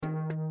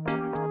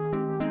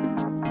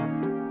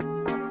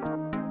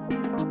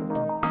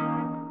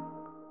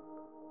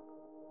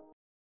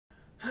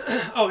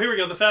Oh, here we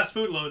go. The fast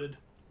food loaded.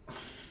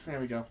 There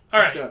we go. All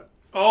right.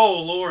 Oh,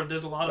 Lord.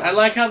 There's a lot of I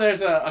like how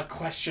there's a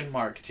question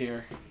mark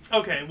tier.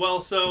 Okay,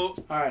 well, so...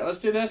 All right, let's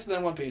do this and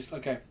then One Piece.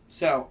 Okay.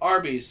 So,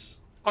 Arby's.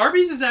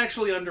 Arby's is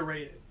actually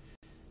underrated.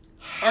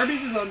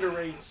 Arby's is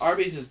underrated.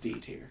 Arby's is D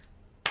tier.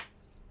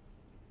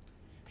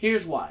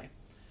 Here's why.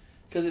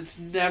 Because it's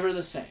never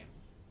the same.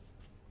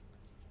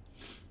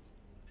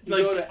 You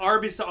Like go to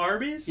Arby's to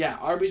Arby's? Yeah,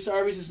 Arby's to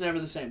Arby's is never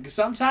the same. Because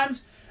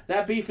sometimes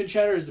that beef and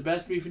cheddar is the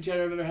best beef and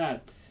cheddar I've ever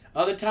had.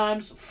 Other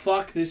times,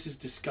 fuck, this is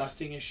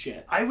disgusting as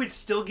shit. I would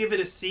still give it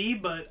a C,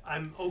 but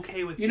I'm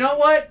okay with You know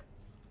what?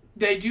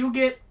 They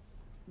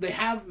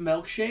have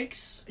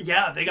milkshakes.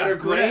 Yeah, they got They're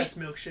good-ass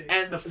great. milkshakes.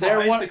 And the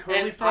fries, the curly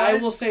and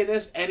fries. I will say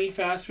this, any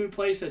fast food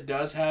place that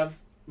does have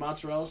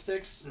mozzarella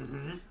sticks,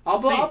 Mm-hmm.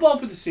 I'll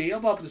bump it to C. I'll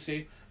bump it to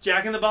C.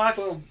 Jack in the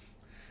Box? Boom.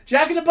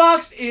 Jack in the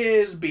Box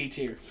is B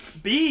tier.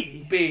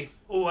 B? B.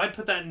 Oh, I'd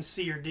put that in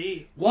C or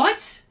D.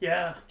 What?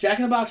 Yeah. Jack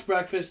in the Box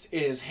breakfast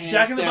is hands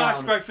Jack in the down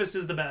Box breakfast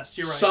is the best.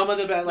 You're right. some of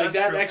the best. Like That's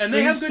that true. extreme And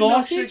they have good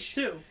sausage. milkshakes,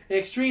 too.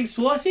 Extreme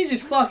sausage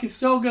is fucking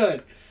so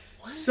good.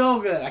 What?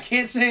 So good. I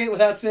can't say it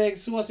without saying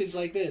sausage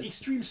like this.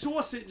 Extreme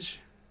sausage.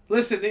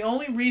 Listen, the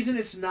only reason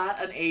it's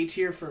not an A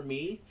tier for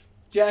me,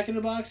 Jack in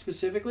the Box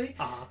specifically,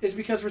 is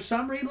because for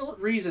some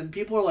reason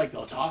people are like,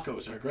 "Oh,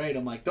 tacos are great."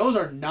 I'm like, those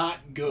are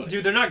not good.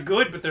 Dude, they're not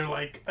good, but they're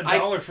like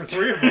 $1 for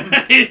 3 of them.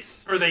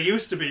 Or they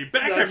used to be.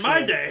 Back in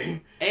my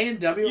day.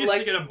 A&W, used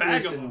to get a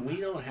bag of listen, them. we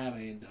don't have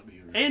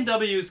A&W. Right?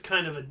 A&W is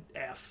kind of an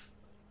F.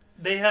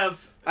 They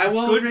have... I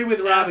will agree with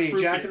Robbie.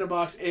 root Jack beer. in the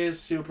Box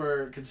is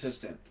super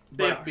consistent.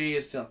 They But are. B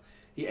is still...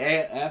 The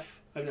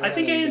F? I've never I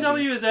think had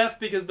A&W is F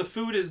because the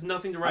food is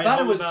nothing to write I thought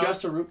home it was about.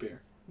 just a root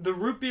beer. The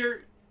root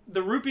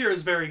beer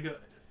is very good.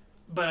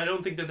 But I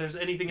don't think that there's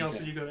anything else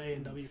that you go to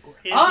A&W for.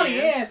 Auntie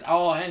Anne's.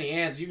 Oh, Auntie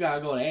Anne's. You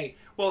gotta go to A.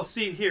 Well,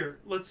 see here.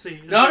 Let's see.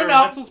 Is No. there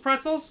Wetzel's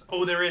Pretzels?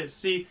 Oh, there is.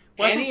 See,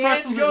 Wetzel's Auntie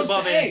Anne's Pretzels goes is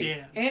above to Auntie A.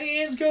 Anne's. Auntie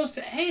Anne's goes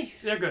to A.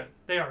 They're good.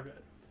 They are good.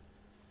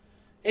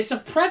 It's a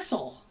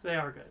pretzel. They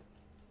are good.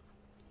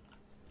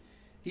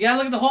 You gotta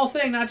look at the whole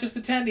thing, not just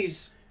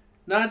attendees.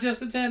 Not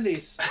just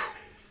attendees.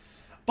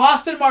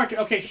 Boston Market.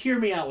 Okay, hear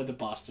me out with the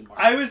Boston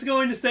Market. I was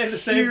going to say the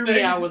same Hear thing.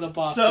 me out with the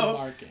Boston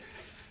Market.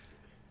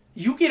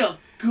 You get a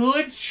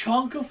good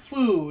chunk of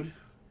food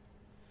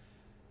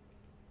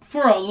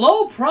for a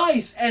low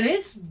price, and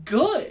it's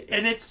good.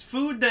 And it's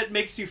food that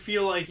makes you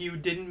feel like you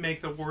didn't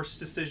make the worst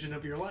decision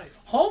of your life.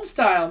 Home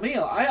style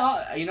meal.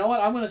 You know what?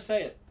 I'm gonna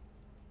say it.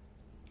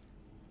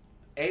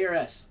 A or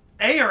S.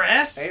 A or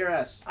S? A or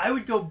S. I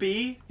would go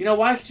B. You know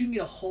why? Because you can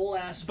get a whole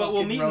ass But fucking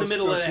we'll meet in the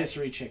middle of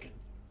rotisserie chicken.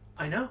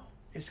 I know.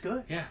 It's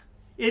good. Yeah.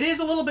 It is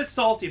a little bit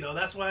salty, though.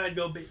 That's why I'd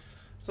go B.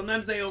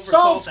 Sometimes they oversalt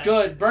Salt's that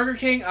good. shit. Burger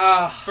King.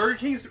 Burger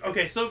King's...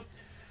 Okay, so...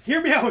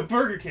 Hear me out with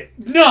Burger King.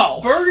 No.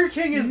 Burger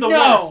King is the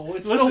No, worst.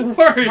 it's Listen, the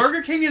worst.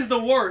 Burger King is the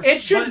worst.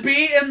 It should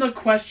be in the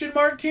question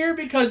mark tier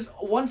because,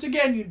 once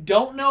again, you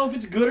don't know if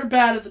it's good or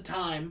bad at the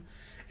time.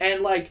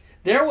 And, like,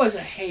 there was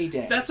a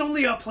heyday. That's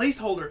only a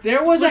placeholder.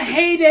 There was a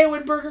heyday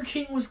when Burger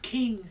King was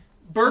king.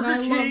 Burger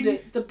and I King... loved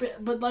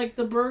it. But, like,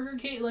 the Burger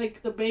King,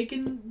 like, the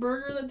bacon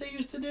burger that they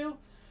used to do,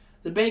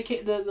 the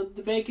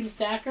bacon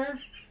stacker.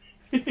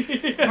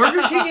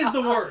 Burger King is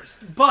the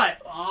worst.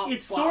 But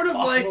it's sort of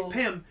like... oh.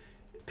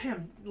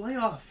 Pam, lay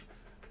off.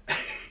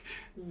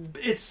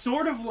 It's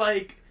sort of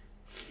like...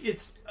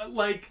 It's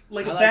like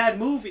a bad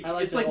movie.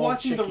 It's like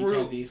watching The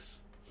Room. Tendies.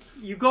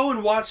 You go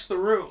and watch The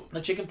Room.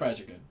 The chicken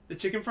fries are good. The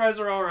chicken fries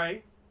are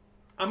alright.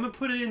 I'm going to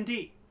put it in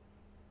D.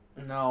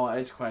 No,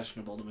 it's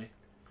questionable to me.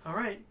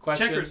 Alright.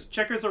 Question.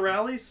 Checkers or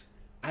Rallies?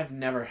 I've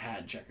never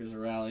had Checkers or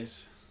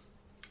Rallies.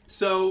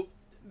 So,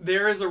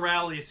 there is a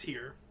Rallies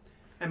here.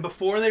 And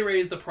before they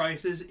raised the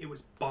prices, it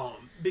was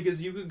bomb.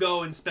 Because you could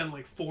go and spend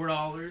like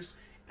 $4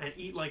 and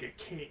eat like a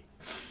king.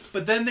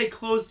 But then they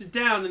closed it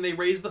down and they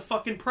raised the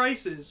fucking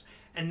prices.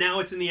 And now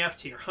it's in the F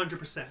tier,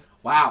 100%.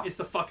 Wow. It's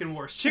the fucking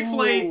worst.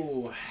 Chick-fil-A...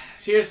 Ooh.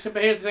 Here's the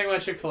thing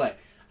about Chick-fil-A.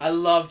 I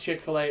love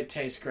Chick-fil-A. It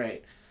tastes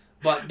great.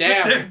 But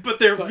damn. But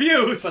their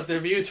views... But their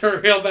views are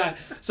real bad.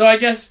 So I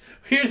guess,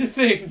 here's the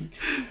thing.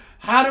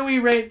 How do we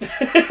rate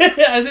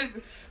that? Is it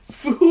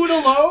food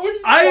alone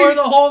or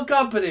the whole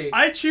company?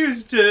 I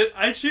choose to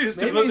put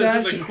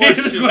this in the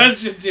question.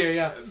 Questions here,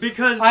 yeah.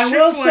 Because I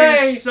will Chick-fil-A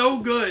say is so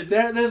good.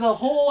 There's a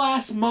whole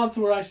ass month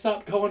where I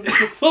stopped going to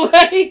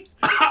Chick-fil-A.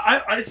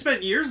 I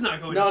spent years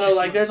not going to Chick-fil-A. No,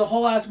 like there's a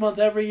whole ass month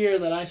every year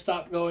that I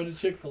stopped going to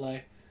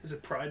Chick-fil-A. Is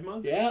it Pride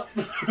Month? Yeah.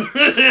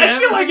 I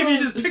feel like if you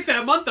just pick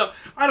that month, though,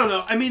 I don't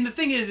know. I mean, the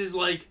thing is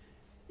like,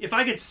 if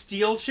I could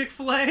steal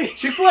Chick-fil-A...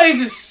 Chick-fil-A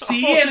is a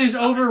C and is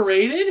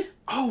overrated?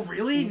 Oh,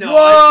 really? No, Whoa!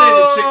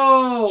 I'd say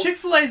the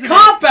Chick-fil-A is...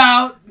 Cop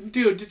out!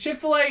 Dude, the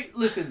Chick-fil-A...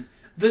 Listen,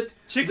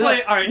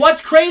 Chick-fil-A... All right.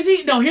 What's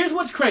crazy? No, here's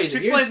what's crazy.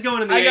 Chick-fil-A's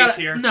going in the A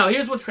tier. No,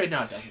 here's what's crazy.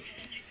 No, it doesn't.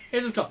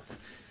 Here's what's called.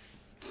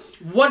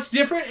 What's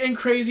different and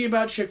crazy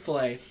about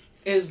Chick-fil-A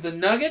is the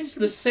nuggets,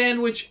 the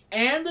sandwich,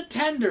 and the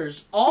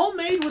tenders, all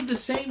made with the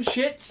same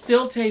shit,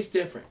 still taste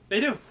different. They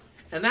do.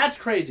 And that's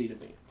crazy to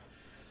me.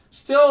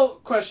 Still,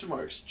 question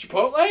marks.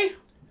 Chipotle?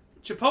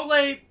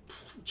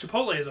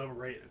 Chipotle is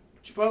overrated.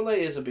 Chipotle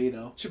is a B,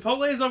 though.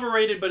 Chipotle is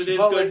overrated, but it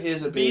Chipotle is good.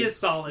 is a B. B is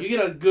solid. You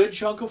get a good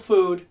chunk of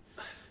food.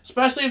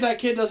 Especially if that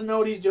kid doesn't know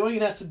what he's doing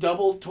and has to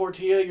double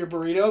tortilla your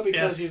burrito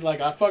because he's like,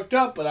 I fucked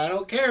up, but I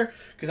don't care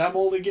because I'm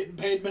only getting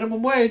paid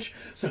minimum wage.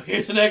 So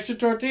here's an extra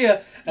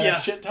tortilla and a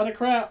shit ton of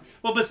crap.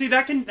 Well, but see,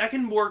 that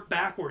can work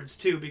backwards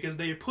too because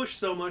they push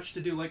so much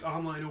to do like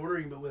online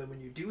ordering. But when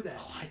you do that,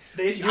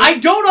 I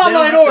don't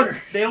online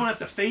order. They don't have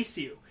to face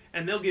you,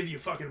 and they'll give you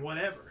fucking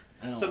whatever.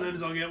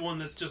 Sometimes I'll get one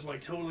that's just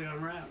like totally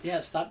unwrapped. Yeah,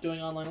 stop doing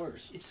online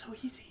orders. It's so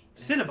easy.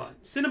 Cinnabon.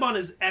 Cinnabon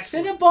is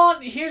excellent.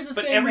 Cinnabon, here's the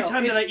thing. But every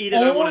time that I eat it,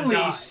 I want to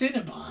die.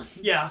 Cinnabon.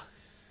 Yeah.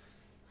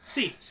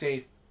 See.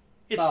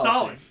 It's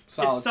solid.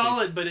 It's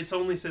solid, but it's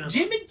only Cinnabon.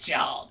 Jimmy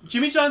John.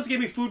 Jimmy John's gave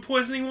me food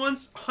poisoning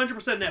once.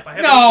 100% F.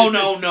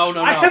 No.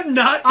 I have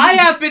not. I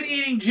have been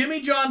eating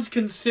Jimmy John's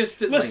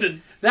consistently.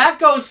 Listen. That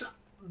goes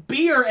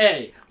B or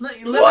A.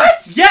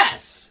 What?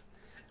 Yes.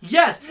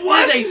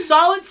 What? It is a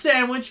solid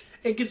sandwich.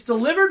 It gets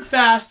delivered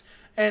fast.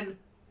 And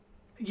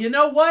you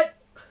know what?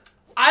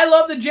 I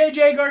love the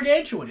JJ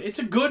Gargantuan. It's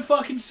a good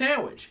fucking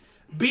sandwich.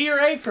 B or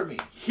A for me.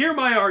 Hear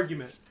my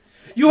argument.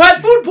 You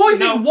had food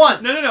poisoning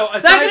once. No.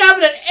 That can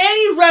happen at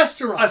any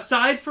restaurant.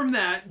 Aside from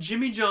that,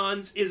 Jimmy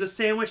John's is a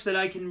sandwich that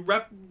I can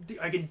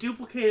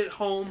duplicate at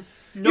home.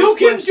 You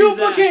can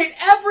duplicate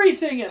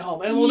everything at home.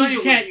 Well, no,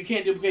 you can't. You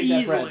can't duplicate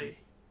that bread.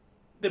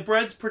 The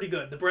bread's pretty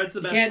good. The bread's the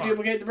best. You can't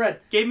duplicate the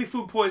bread. Gave me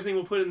food poisoning.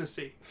 We'll put it in the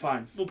C.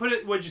 Fine. We'll put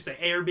it. What'd you say?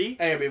 A or B?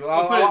 A or B.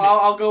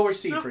 I'll go with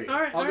C for you. All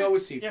right. I'll go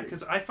with C for you. Yeah,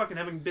 because I fucking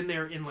haven't been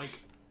there in like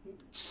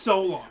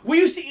so long. We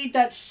used to eat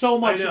that so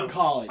much in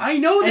college. I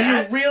know that.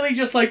 And you're really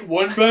just like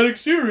one bad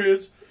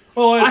experience.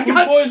 Oh, I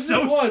got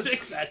so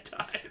sick that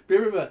time.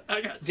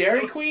 I got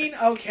Dairy so Queen.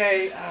 Sick.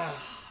 Okay.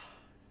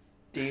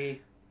 D.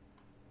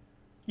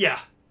 Yeah.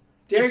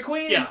 Dairy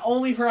Queen is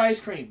only for ice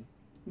cream.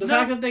 The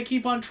fact that they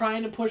keep on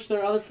trying to push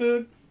their other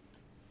food,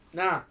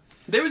 nah.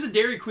 There was a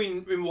Dairy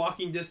Queen in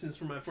walking distance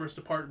from my first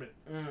apartment,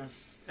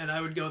 and I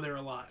would go there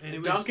a lot. And it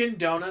was Dunkin'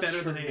 Donuts better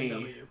for than me.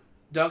 A&W.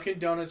 Dunkin'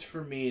 Donuts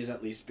for me is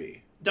at least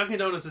B. Dunkin'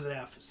 Donuts is an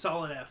F,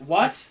 solid F.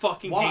 What? I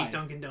fucking hate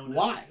Dunkin' Donuts.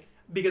 Why?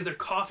 Because their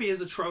coffee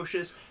is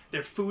atrocious,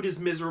 their food is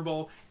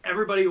miserable,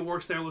 everybody who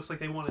works there looks like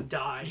they want to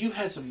die. You've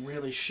had some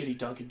really shitty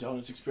Dunkin'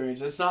 Donuts experience.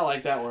 It's not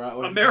like that where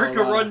America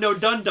run no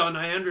dun-dun,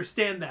 I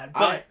understand that.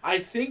 But I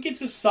think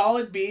it's a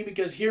solid B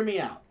because hear me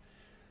out.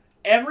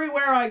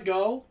 Everywhere I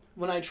go,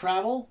 when I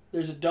travel,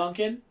 there's a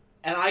Dunkin',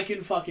 and I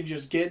can fucking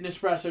just get an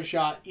espresso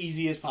shot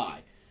easy as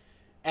pie.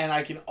 And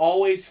I can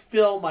always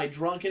fill my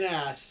drunken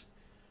ass.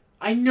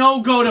 I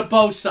know go to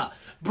Bosa.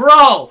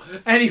 Bro!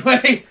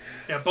 Anyway...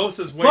 Yeah,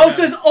 Bosa's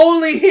Bosa's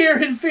only here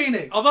in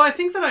Phoenix. Although I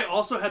think that I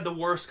also had the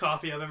worst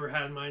coffee I've ever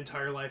had in my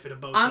entire life at a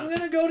Bosa. I'm going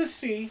to go to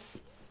C,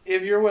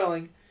 if you're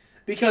willing.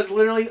 Because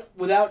literally,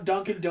 without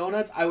Dunkin'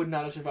 Donuts, I would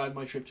not have survived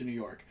my trip to New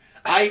York.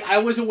 I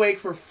was awake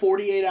for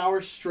 48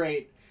 hours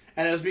straight,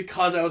 and it was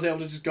because I was able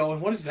to just go, and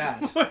what is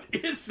that? What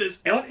is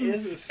this? What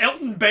is this?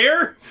 Elton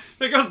Bear?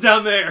 That goes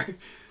down there.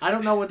 I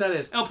don't know what that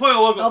is. El Pollo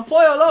Loco. El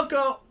Pollo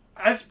Loco.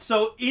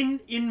 So,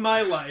 in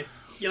my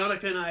life,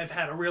 Yannicka and I have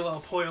had a real El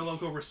Pollo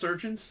Loco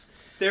resurgence.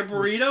 Their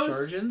burritos.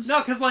 Resurgence? No,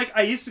 because like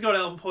I used to go to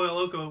El Pollo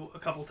Loco a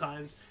couple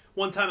times.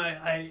 One time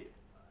I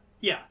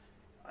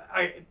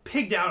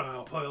pigged out on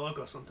El Pollo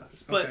Loco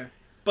sometimes,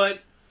 but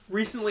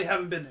recently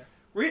haven't been there.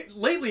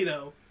 Lately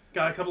though,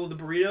 got a couple of the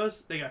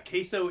burritos. They got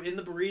queso in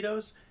the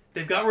burritos.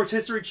 They've got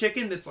rotisserie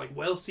chicken that's like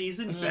well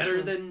seasoned,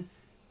 better than.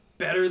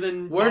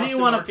 Where do you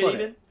want to put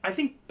it? I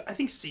think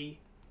C.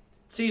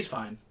 C's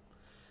fine.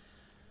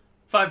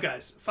 Five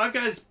Guys. Five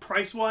Guys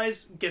price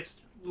wise gets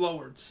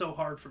lowered so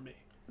hard for me.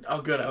 Oh,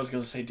 good. I was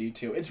going to say D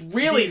too. It's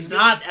really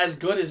not as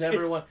good as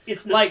everyone.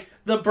 It's like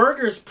the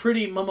burger's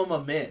pretty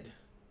mid.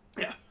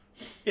 Yeah,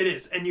 it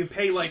is, and you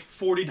pay like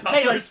 $40.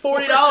 Pay like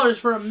 $40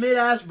 for a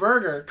mid-ass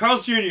burger.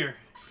 Carl's Jr.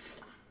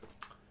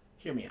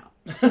 Hear me out.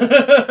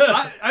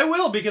 I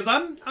will because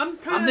I'm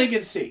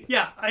thinking C.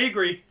 Yeah, I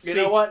agree. You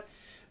know what?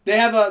 They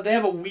have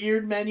a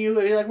weird menu.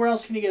 Like where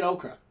else can you get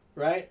okra?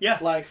 Right? Yeah.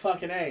 Like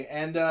fucking A.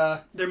 And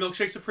their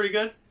milkshakes are pretty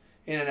good.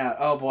 In and out.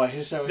 Oh boy,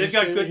 here's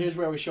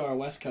where we show our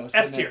West Coast.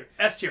 S tier,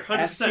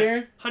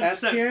 100%.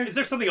 100%. Is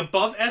there something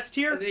above S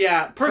tier?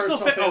 Yeah. Personal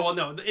fit. Oh well,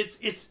 no.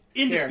 It's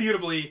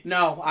indisputably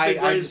the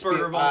greatest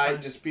burger of all time. I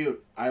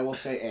dispute. I will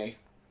say A.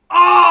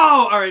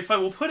 Oh, all right,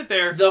 fine. We'll put it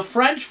there. The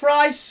French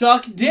fries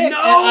suck dick.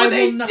 No,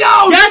 they don't.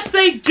 Yes,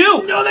 they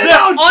do. No, they They're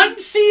don't.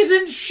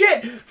 Unseasoned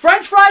shit.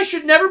 French fries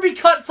should never be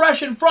cut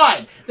fresh and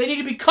fried. They need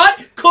to be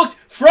cut, cooked,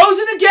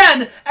 frozen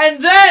again,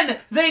 and then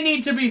they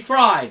need to be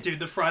fried. Dude,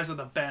 the fries are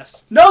the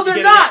best. No,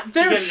 they're not.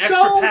 They're you get an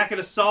extra packet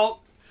of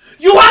salt.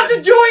 You have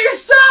to do it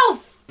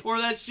yourself. Pour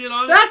that shit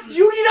on it.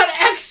 You need an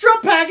extra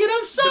packet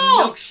of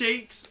salt. The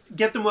milkshakes,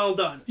 get them well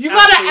done. You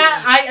gotta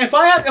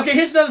add. Okay,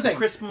 here's another thing.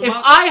 Crisp them if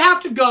up. I have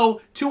to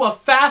go to a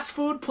fast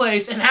food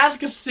place and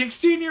ask a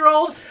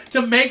 16-year-old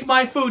to make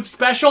my food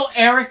special,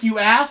 Eric, you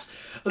ass,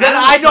 then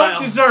I don't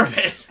deserve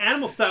it.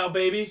 Animal style,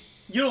 baby.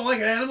 You don't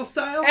like an animal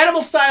style?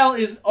 Animal style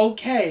is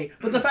okay,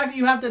 but the fact that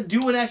you have to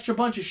do an extra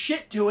bunch of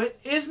shit to it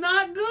is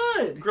not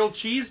good. Grilled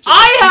cheese.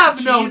 I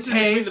have no taste. In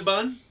between the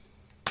bun.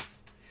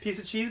 Piece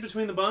of cheese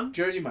between the bun?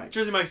 Jersey Mike's.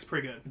 Jersey Mike's is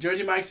pretty good.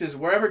 Jersey Mike's is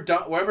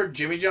wherever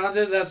Jimmy John's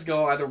is, it has to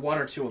go either 1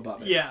 or 2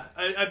 above it. Yeah,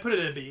 I put it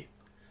at a B.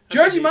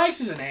 Jersey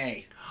Mike's is an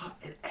A.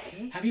 An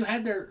A? Have you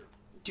had their...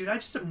 Dude, I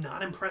just am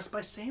not impressed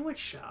by sandwich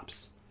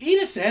shops.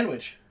 Eat a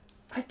sandwich.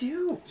 I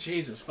do.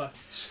 Jesus fuck.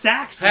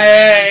 Saks.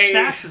 Hey!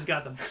 Saks has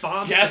got the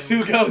bomb Guess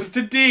who sandwiches. goes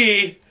to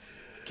D?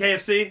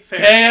 KFC? Fair.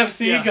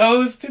 KFC Yeah.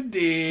 goes to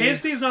D.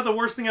 KFC is not the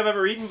worst thing I've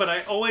ever eaten, but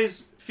I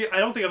always feel... I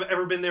don't think I've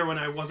ever been there when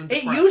I wasn't It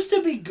depressed. used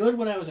to be good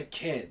when I was a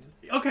kid.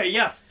 Okay,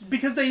 yeah,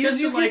 because they Because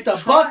used you to, like, get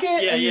the try...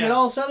 bucket Yeah, and you yeah. get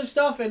all this other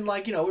stuff, and,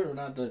 like, you know, we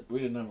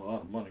didn't have a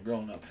lot of money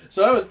growing up.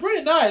 So it was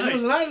pretty nice. It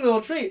was a nice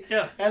little treat.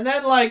 Yeah. And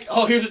then, like,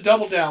 oh, here's a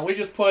double down. We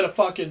just put a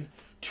fucking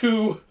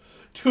two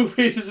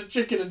pieces of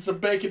chicken and some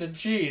bacon and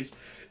cheese.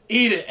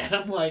 Eat it. And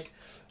I'm like,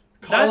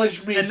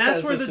 college me And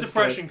that's says where this the is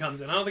depression good. comes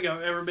in. I don't think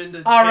I've ever been to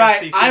All right,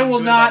 KFC I feeling will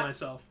good not- about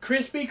myself.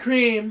 Krispy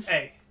Kreme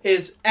A.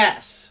 is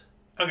S.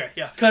 Okay,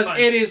 yeah. Because fine.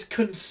 it is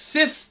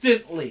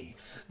consistently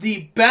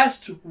the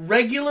best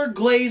regular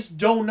glazed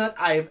donut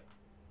I've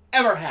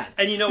ever had.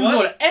 And you know You can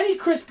what? go to any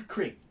Krispy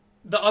Kreme.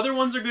 The other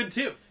ones are good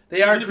too.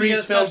 They are Even if you get a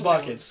grease-filled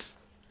specialty buckets.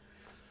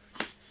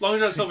 Long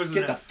John Silver's is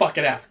Get an the F. fuck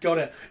it out. Go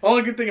to. The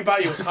only good thing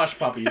about you is hush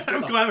puppies. Get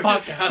I'm the glad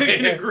fuck we out of can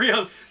here. agree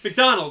on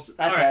McDonald's.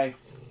 That's All right.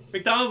 A.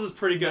 McDonald's is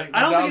pretty good.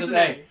 I don't think it's an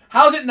A.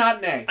 How's it not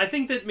an A? I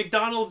think that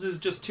McDonald's is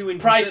just too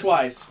inconsistent.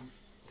 Price-wise.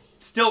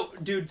 Still,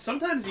 dude,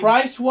 sometimes you...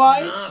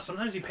 Price-wise? Nah,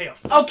 sometimes you pay a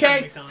fuck ton at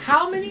Okay, McDonald's.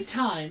 how many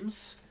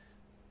times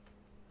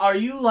are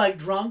you, like,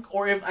 drunk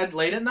or if at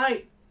late at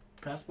night,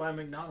 pass by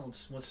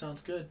McDonald's? What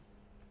sounds good?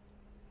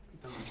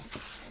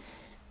 McDonald's.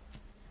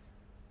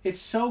 It's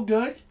so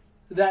good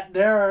that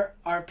there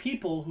are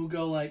people who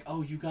go like,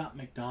 oh, you got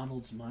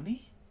McDonald's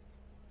money?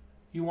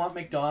 You want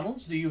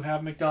McDonald's? Do you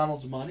have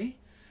McDonald's money?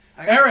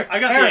 Eric, I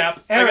got Eric, the app.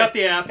 Eric, I got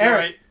the app. You're Eric.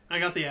 right. I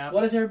got the app.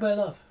 What does everybody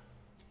love?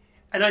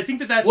 And I think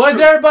that that's What does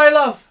true. everybody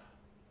love?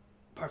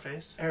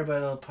 Parfaits.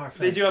 Everybody love parfait.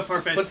 They do have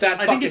parfaits. Put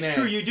that I think it's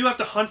fucking true. A. You do have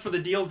to hunt for the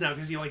deals now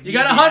because you like. You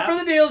gotta hunt for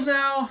the deals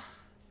now.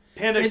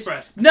 Panda It's-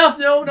 Express.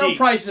 No D.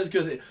 prices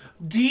because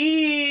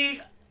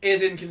D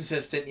is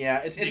inconsistent. Yeah,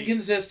 it's D.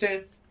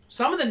 inconsistent.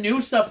 Some of the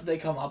new stuff that they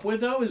come up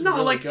with though is No,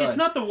 really like good. it's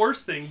not the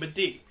worst thing, but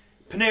D.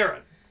 Panera.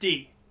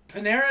 D.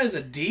 Panera is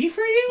a D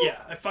for you?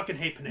 Yeah, I fucking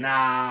hate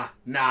Panera.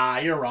 Nah,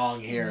 you're wrong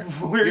here.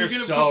 Where are you You're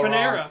gonna so put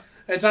Panera? wrong.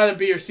 It's either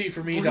B or C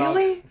for me, dog.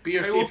 Really? B or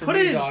Alright, C well, for put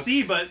me, it in dog.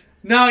 C, but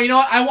No, you know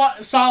what? I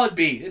want solid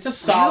B. It's a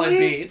solid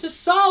Really? B. It's a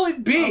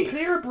solid B.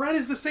 Panera bread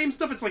is the same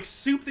stuff. It's like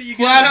soup that you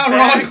Flat get out in a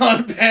bag. wrong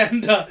on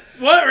Panda.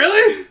 What?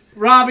 Really?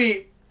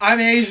 Robbie, I'm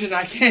Asian.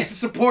 I can't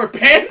support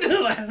Panda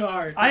that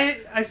hard.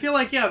 I feel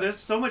like there's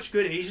so much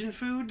good Asian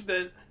food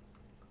that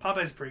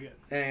Popeye's pretty good.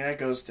 Hey, that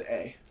goes to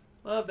A.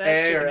 Love that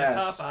A chicken or at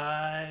S?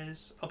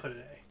 Popeyes. I'll put an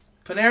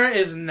A. Panera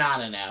is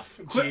not an F.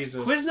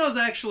 Jesus. Quiznos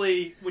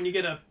actually, when you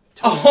get a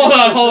Oh, toasted hold on,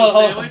 Quiznos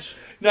hold on. sandwich,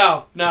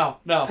 No.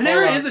 Panera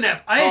hold on. is an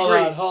F. I Hold agree.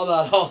 on, hold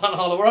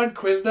on. We're on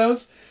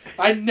Quiznos.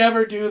 I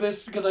never do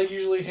this because I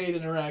usually hate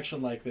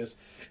interaction like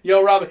this.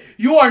 Yo, Robin,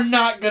 you are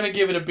not going to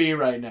give it a B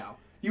right now.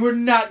 You are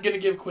not going to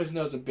give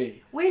Quiznos a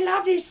B. We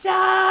love these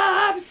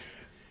subs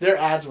Their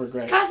ads were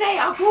great. because they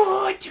are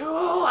good to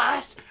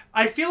us.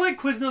 I feel like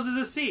Quiznos is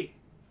a C.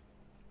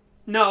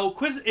 No,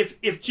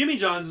 if Jimmy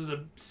John's is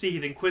a C,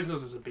 then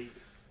Quiznos is a B.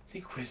 I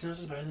think Quiznos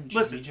is better than Jimmy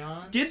Listen,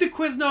 John's. did the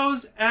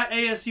Quiznos at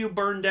ASU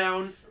burn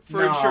down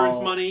for No. insurance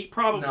money?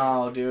 Probably.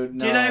 No, dude,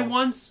 no. Did I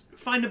once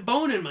find a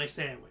bone in my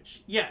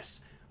sandwich?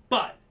 Yes.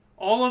 But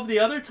all of the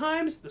other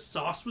times, the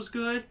sauce was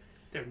good.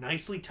 They're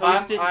nicely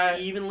toasted,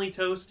 evenly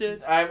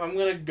toasted. I'm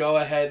going to go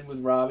ahead with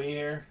Robbie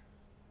here.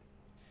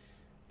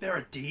 They're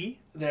a D?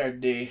 They're a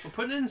D. We're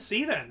putting it in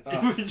C then.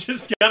 Oh. We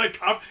just got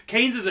a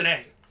Cane's is an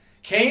A.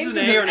 Cane's is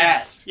an A or an an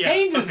S. S. Yeah,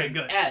 Cane's is okay, an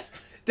good. S.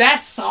 That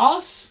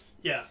sauce?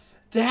 Yeah.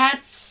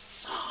 That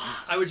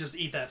sauce. I would just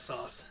eat that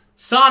sauce.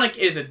 Sonic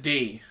is a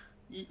D.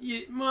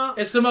 Well,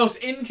 It's the most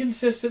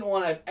inconsistent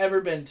one I've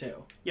ever been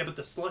to. yeah, but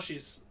the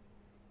slushies.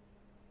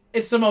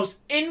 It's the most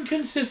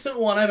inconsistent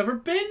one I've ever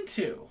been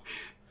to.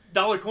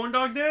 $1 corn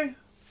dog day?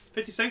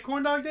 50-cent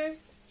corn dog day?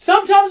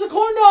 Sometimes the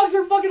corn dogs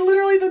are fucking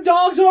literally the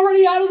dog's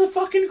already out of the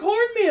fucking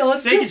cornmeal.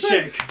 It's Steak and just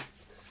like- Shake.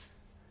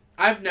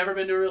 I've never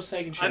been to a real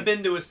Steak and Shake. I've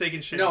been to a Steak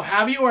and Shake. No,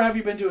 have you or have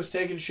you been to a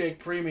Steak and Shake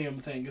premium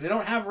thing? Because they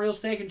don't have real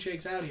Steak and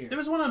Shakes out here. There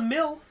was one on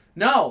Mill.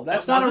 No,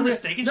 that's That not wasn't a real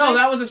Steak and No, Shake?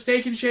 that was a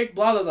Steak and Shake.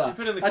 Blah blah blah.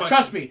 put in the Trust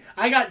question. me,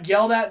 I got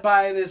yelled at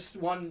by this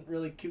one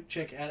really cute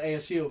chick at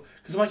ASU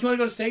because I'm like, "You want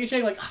to go to Steak and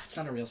Shake?" Like, oh, it's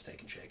not a real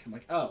Steak and Shake. I'm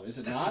like, "Oh, is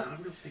it That's not?" not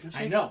a real Steak and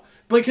Shake. I know,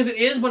 because it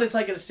is, but it's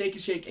like at a Steak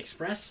and Shake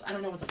Express. I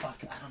don't know what the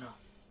fuck. I don't know.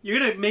 You're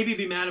going to maybe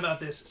be mad about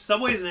this.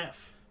 Subway's an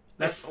F.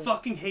 I That's-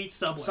 fucking hate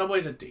Subway.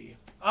 Subway's a D.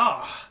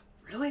 Ah,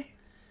 really?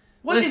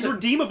 What is Listen.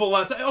 redeemable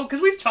outside? Oh,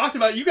 because we've talked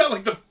about it. You got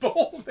like the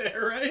bowl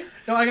there, right?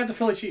 No, I got the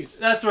Philly cheese.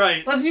 That's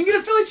right. Listen, you can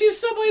get a Philly cheese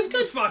Subway. It's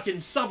good.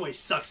 Fucking Subway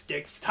sucks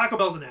dicks. Taco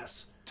Bell's an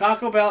S.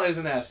 Taco Bell is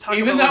an S, Taco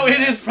even Bell though is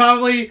it an is S.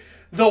 probably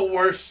the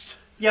worst.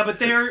 Yeah, but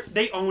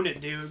they own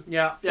it, dude.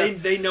 Yeah,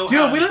 They know Dude,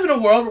 how we to- live in a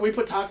world where we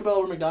put Taco Bell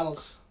over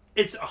McDonald's.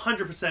 It's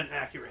 100%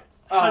 accurate.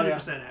 Oh,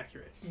 100%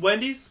 accurate.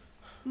 Wendy's?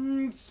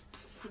 It's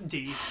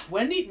D.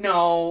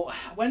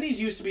 Wendy's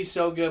used to be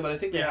so good, but I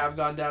think they Yeah. have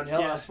gone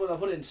downhill. Yeah. I'll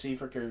put it in C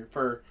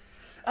for.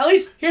 At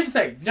least here's the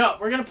thing. No,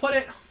 we're gonna put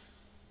it.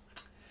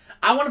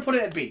 I want to put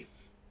it at B,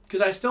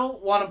 because I still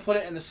want to put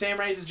it in the same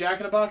range as Jack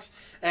in the Box,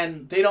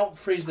 and they don't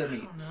freeze their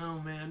meat. No,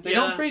 man. They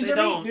don't freeze their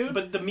meat, dude.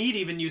 But the meat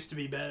even used to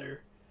be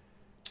better.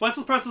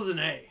 Wetzel's Pretzels an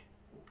A.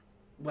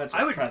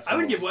 Wetzel's I would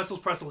Pretzels. give Wetzel's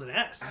Pretzels an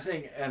I S.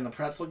 think in the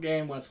pretzel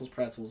game, Wetzel's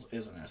Pretzels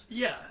is an S.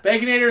 Yeah,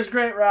 Baconator is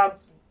great, Rob.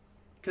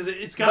 because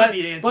it's got to But,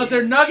 beat Auntie but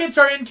their Anne's. nuggets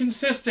are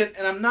inconsistent,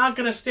 and I'm not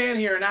going to stand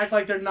here and act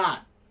like they're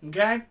not.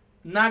 Okay?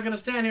 I'm not going to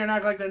stand here and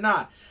act like they're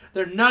not.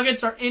 Their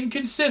nuggets are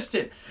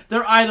inconsistent.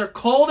 They're either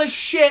cold as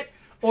shit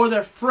or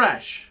they're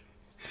fresh.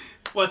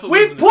 Wetzel's We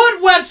isn't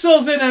put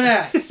Wetzel's in an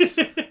S.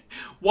 it?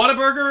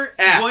 Whataburger.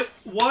 F.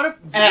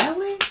 F.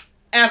 Really?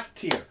 F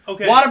tier.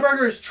 Okay.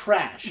 Whataburger is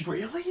trash.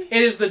 Really?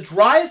 It is the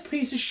driest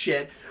piece of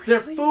shit. Their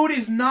food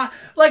is not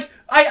like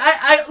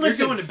I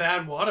listen. You're going to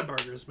bad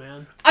Whataburgers,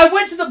 man. I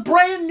went to the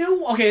brand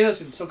new. Okay,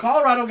 listen. So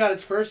Colorado got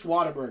its first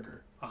Whataburger.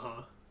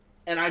 Uh-huh.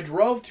 And I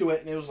drove to it,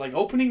 and it was like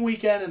opening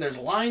weekend, and there's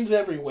lines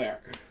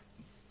everywhere.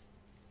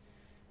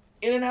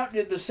 In-N-Out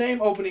did the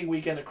same opening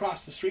weekend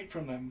across the street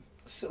from them,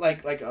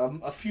 like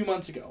a few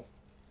months ago.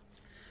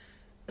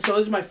 So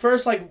this is my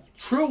first like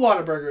true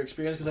Whataburger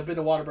experience, because I've been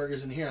to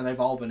Whataburgers in here, and they've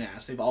all been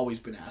asked. They've always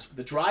been asked.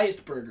 The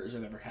driest burgers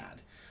I've ever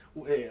had,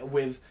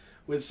 with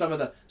some of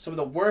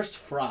the worst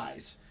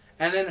fries.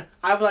 And then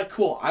I was like,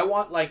 cool. I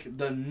want like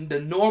the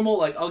normal,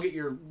 like I'll get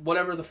your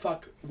whatever the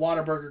fuck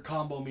Whataburger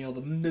combo meal,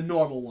 the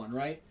normal one,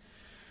 right?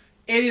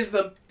 It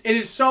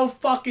is so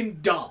fucking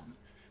dumb.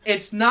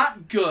 It's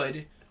not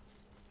good.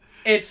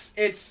 It's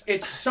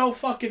so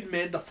fucking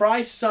mid. The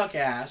fries suck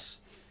ass.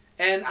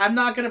 And I'm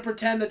not going to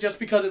pretend that just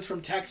because it's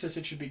from Texas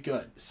it should be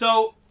good.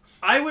 So,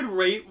 I would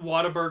rate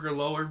Whataburger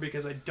lower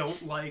because I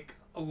don't like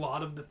a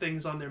lot of the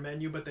things on their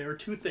menu, but there are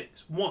two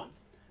things. One,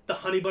 the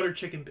honey butter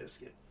chicken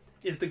biscuit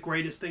is the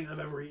greatest thing I've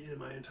ever eaten in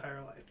my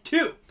entire life.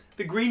 Two,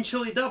 the green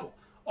chili double,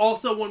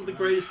 also one of the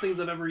greatest things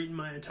I've ever eaten in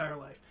my entire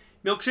life.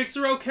 Milkshakes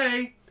are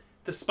okay.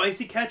 The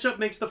spicy ketchup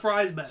makes the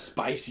fries better.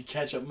 Spicy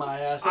ketchup,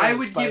 my ass. I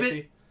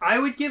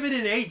would give it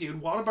an A,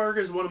 dude. Whataburger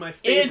is one of my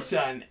favorites.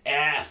 It's an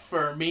F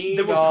for me.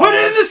 Then we'll put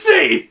it in the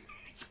C.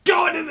 It's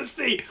going in the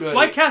C. Good.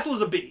 White Castle is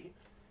a B.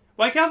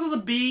 White Castle is a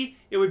B.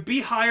 It would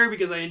be higher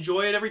because I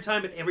enjoy it every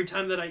time, but every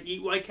time that I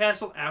eat White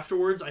Castle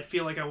afterwards, I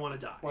feel like I want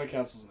to die. White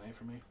Castle's an A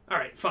for me. All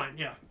right, fine,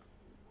 yeah.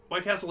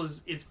 White Castle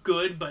is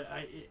good, but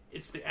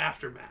it's the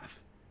aftermath.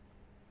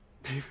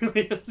 They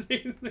really have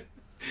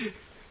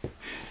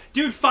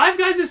Dude, Five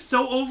Guys is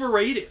so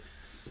overrated.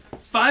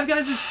 Five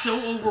Guys is so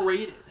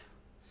overrated.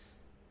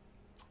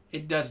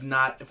 It does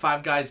not.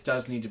 Five Guys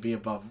does need to be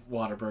above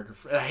Whataburger.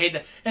 I hate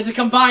that. It's a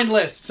combined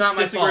list. It's not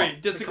my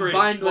fault. Disagree. It's a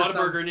combined list.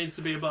 Whataburger needs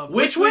to be above.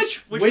 Which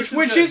is good.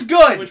 Which is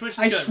good.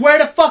 I swear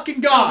to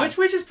fucking God.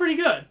 Which is pretty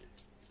good.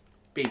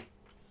 B.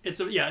 It's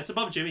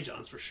above Jimmy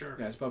John's for sure.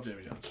 Yeah, it's above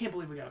Jimmy John's. I can't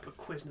believe we gotta put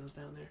Quiznos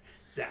down there.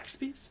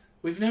 Zaxby's?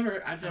 I've never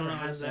know had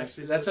what Zaxby's.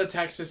 Zaxby's That's is. a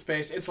Texas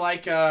base. It's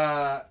like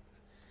I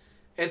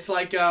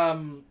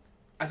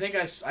think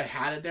I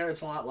had it there.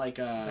 It's a lot like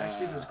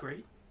Zaxby's is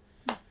great.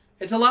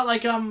 It's a lot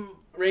like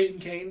Raising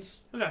Cane's.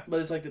 Okay. But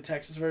it's like the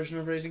Texas version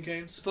of Raising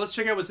Cane's. So let's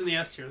check out what's in the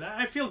S tier.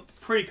 I feel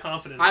pretty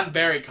confident. I'm about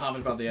very this.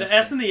 confident about the The S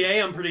S tier. and the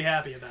A I'm pretty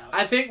happy about.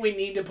 I think we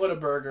need to put a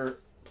burger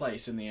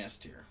place in the S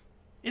tier.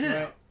 In and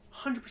Right. out.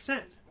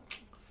 100%.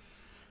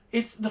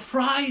 It's the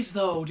fries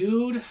though,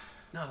 dude.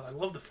 No, I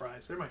love the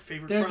fries. They're my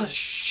favorite They're fries. the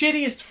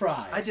shittiest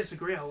fries. I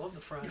disagree. I love the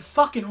You're fries.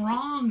 fucking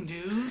wrong,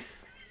 dude.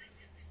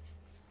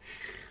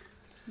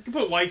 You can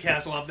put White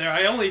Castle up there.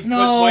 I only No,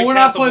 put White we're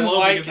not Castle putting below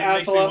White because it makes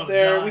Castle me up want to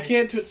there. die. We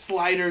can't put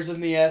sliders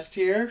in the S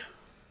tier.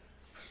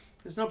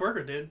 There's no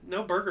burger, dude.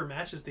 No burger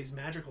matches these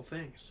magical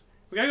things.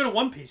 We gotta go to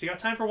One Piece. You got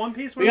time for One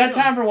Piece? What We are got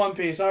time for One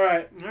Piece. All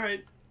right. All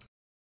right.